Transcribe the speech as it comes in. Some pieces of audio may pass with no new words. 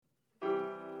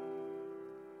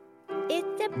It's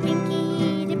the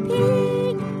Pinkie the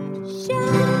Pig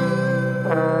Show.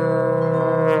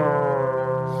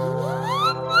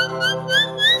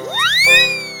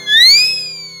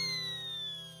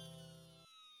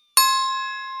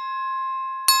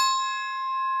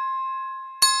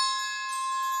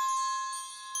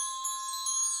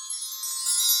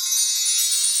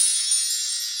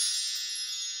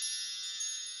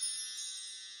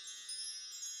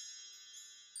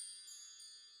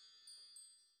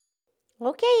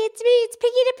 Okay, it's me. It's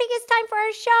Pinkie the Pig. It's time for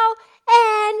our show.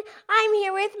 And I'm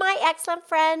here with my excellent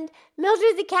friend,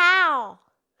 Mildred the Cow.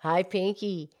 Hi,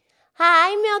 Pinkie.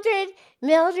 Hi, Mildred.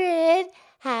 Mildred,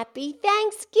 happy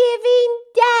Thanksgiving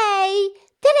Day.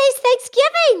 Today's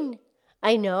Thanksgiving.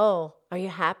 I know. Are you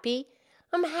happy?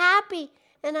 I'm happy,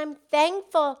 and I'm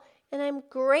thankful, and I'm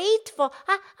grateful.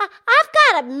 I've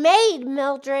got a maid,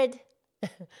 Mildred.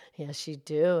 Yes, you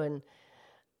do. And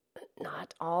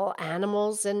not all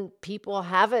animals and people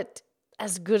have it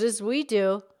as good as we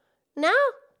do. No,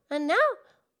 I know.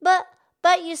 But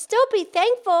you still be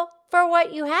thankful for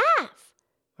what you have.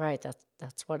 Right,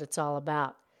 that's what it's all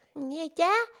about.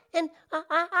 Yeah, and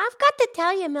I've got to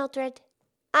tell you, Mildred,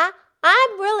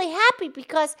 I'm really happy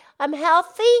because I'm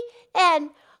healthy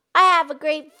and I have a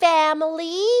great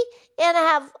family and I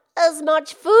have as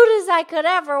much food as I could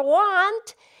ever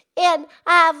want and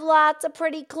I have lots of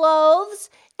pretty clothes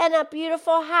and a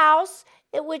beautiful house,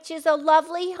 which is a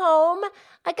lovely home.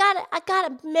 I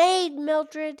got a maid,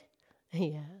 Mildred.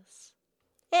 Yes.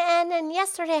 And then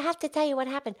yesterday, I have to tell you what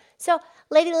happened. So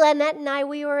Lady Lynette and I,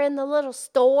 we were in the little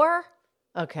store.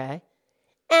 Okay.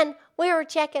 And we were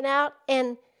checking out,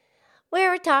 and we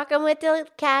were talking with the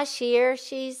cashier.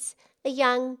 She's a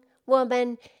young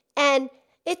woman. And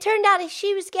it turned out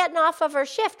she was getting off of her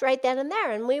shift right then and there.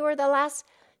 And we were the last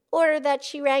order that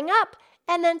she rang up.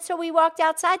 And then so we walked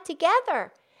outside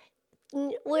together.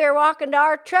 We were walking to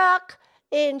our truck,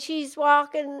 and she's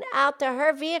walking out to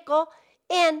her vehicle.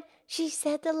 And she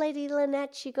said to Lady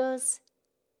Lynette, she goes,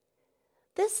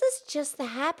 "This is just the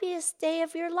happiest day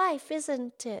of your life,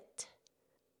 isn't it?"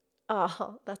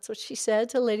 Oh, that's what she said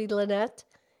to Lady Lynette?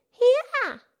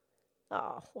 Yeah.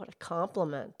 Oh, what a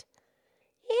compliment.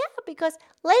 Yeah, because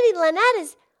Lady Lynette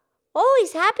is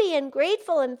always happy and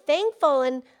grateful and thankful,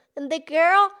 and the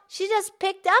girl, she just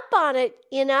picked up on it,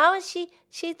 you know, and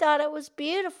she thought it was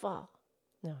beautiful.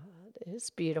 No, it is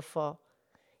beautiful.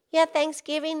 Yeah,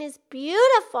 Thanksgiving is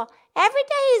beautiful. Every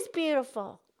day is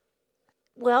beautiful.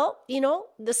 Well, you know,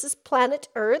 this is planet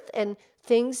Earth and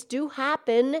things do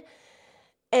happen.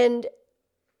 And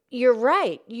you're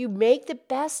right. You make the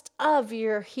best of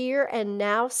your here and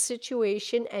now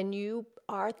situation and you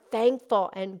are thankful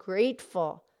and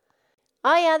grateful.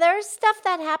 Oh, yeah, there's stuff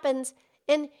that happens.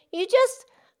 And you just,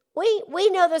 we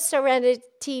know the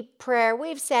serenity prayer.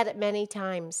 We've said it many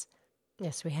times.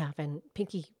 Yes, we have. And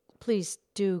Pinkie, please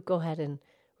do go ahead and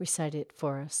recite it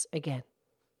for us again.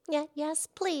 Yeah, yes,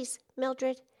 please,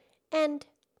 Mildred. And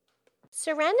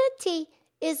serenity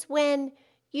is when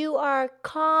you are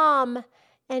calm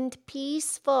and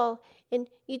peaceful and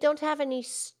you don't have any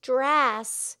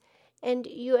stress and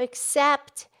you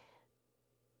accept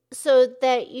so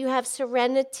that you have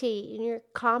serenity and you're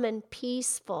calm and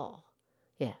peaceful.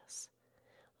 Yes.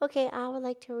 Okay, I would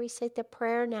like to recite the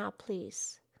prayer now,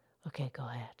 please. Okay, go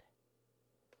ahead.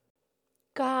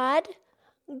 God,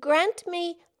 grant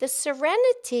me the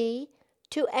serenity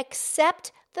to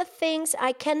accept the things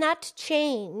I cannot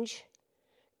change,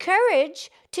 courage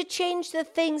to change the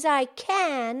things I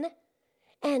can,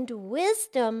 and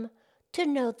wisdom to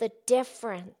know the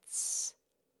difference.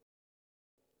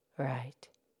 Right.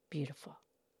 Beautiful.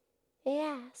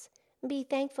 Yes, be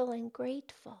thankful and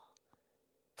grateful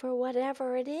for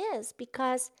whatever it is,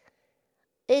 because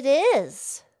it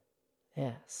is.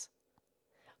 Yes.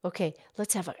 Okay,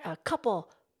 let's have a couple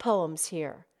poems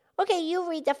here. Okay, you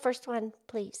read the first one,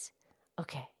 please.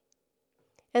 Okay.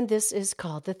 And this is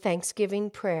called The Thanksgiving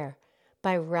Prayer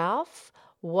by Ralph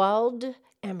Waldo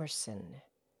Emerson.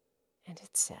 And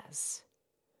it says,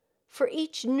 "For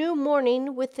each new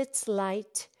morning with its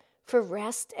light, for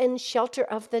rest and shelter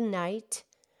of the night,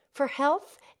 for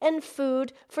health and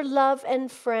food, for love and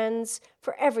friends,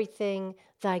 for everything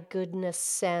thy goodness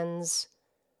sends,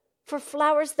 for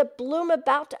flowers that bloom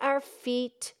about our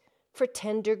feet, for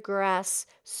tender grass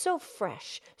so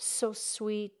fresh, so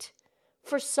sweet,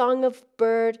 for song of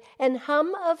bird and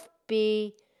hum of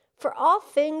bee, for all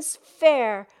things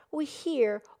fair we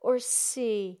hear or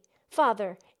see.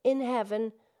 Father in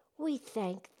heaven, we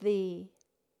thank thee."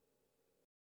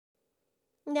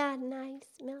 Not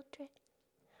nice, Mildred.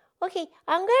 Okay,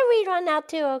 I'm going to read one now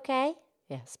too, okay?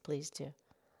 Yes, please do.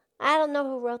 I don't know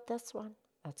who wrote this one.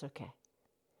 That's okay.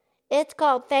 It's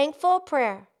called thankful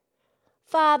prayer.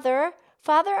 Father,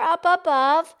 Father up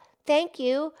above, thank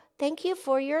you. Thank you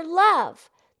for your love.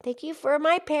 Thank you for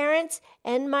my parents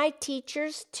and my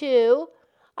teachers too.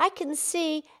 I can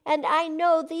see and I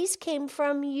know these came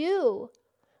from you.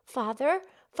 Father,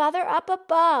 Father up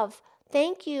above,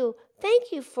 thank you.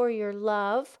 Thank you for your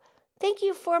love. Thank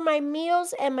you for my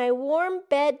meals and my warm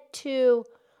bed too.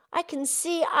 I can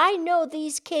see, I know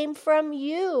these came from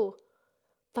you.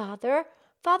 Father,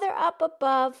 Father up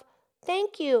above,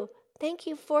 thank you. Thank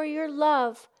you for your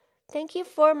love. Thank you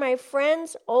for my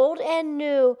friends, old and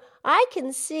new. I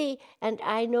can see, and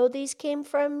I know these came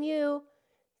from you.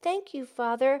 Thank you,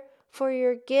 Father, for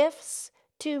your gifts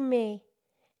to me.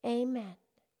 Amen.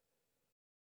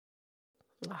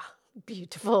 Ah,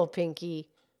 beautiful, Pinkie.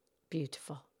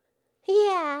 Beautiful.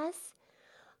 Yes.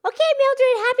 Okay,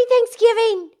 Mildred, happy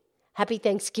Thanksgiving. Happy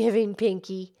Thanksgiving,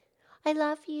 Pinkie. I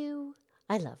love you.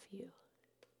 I love you.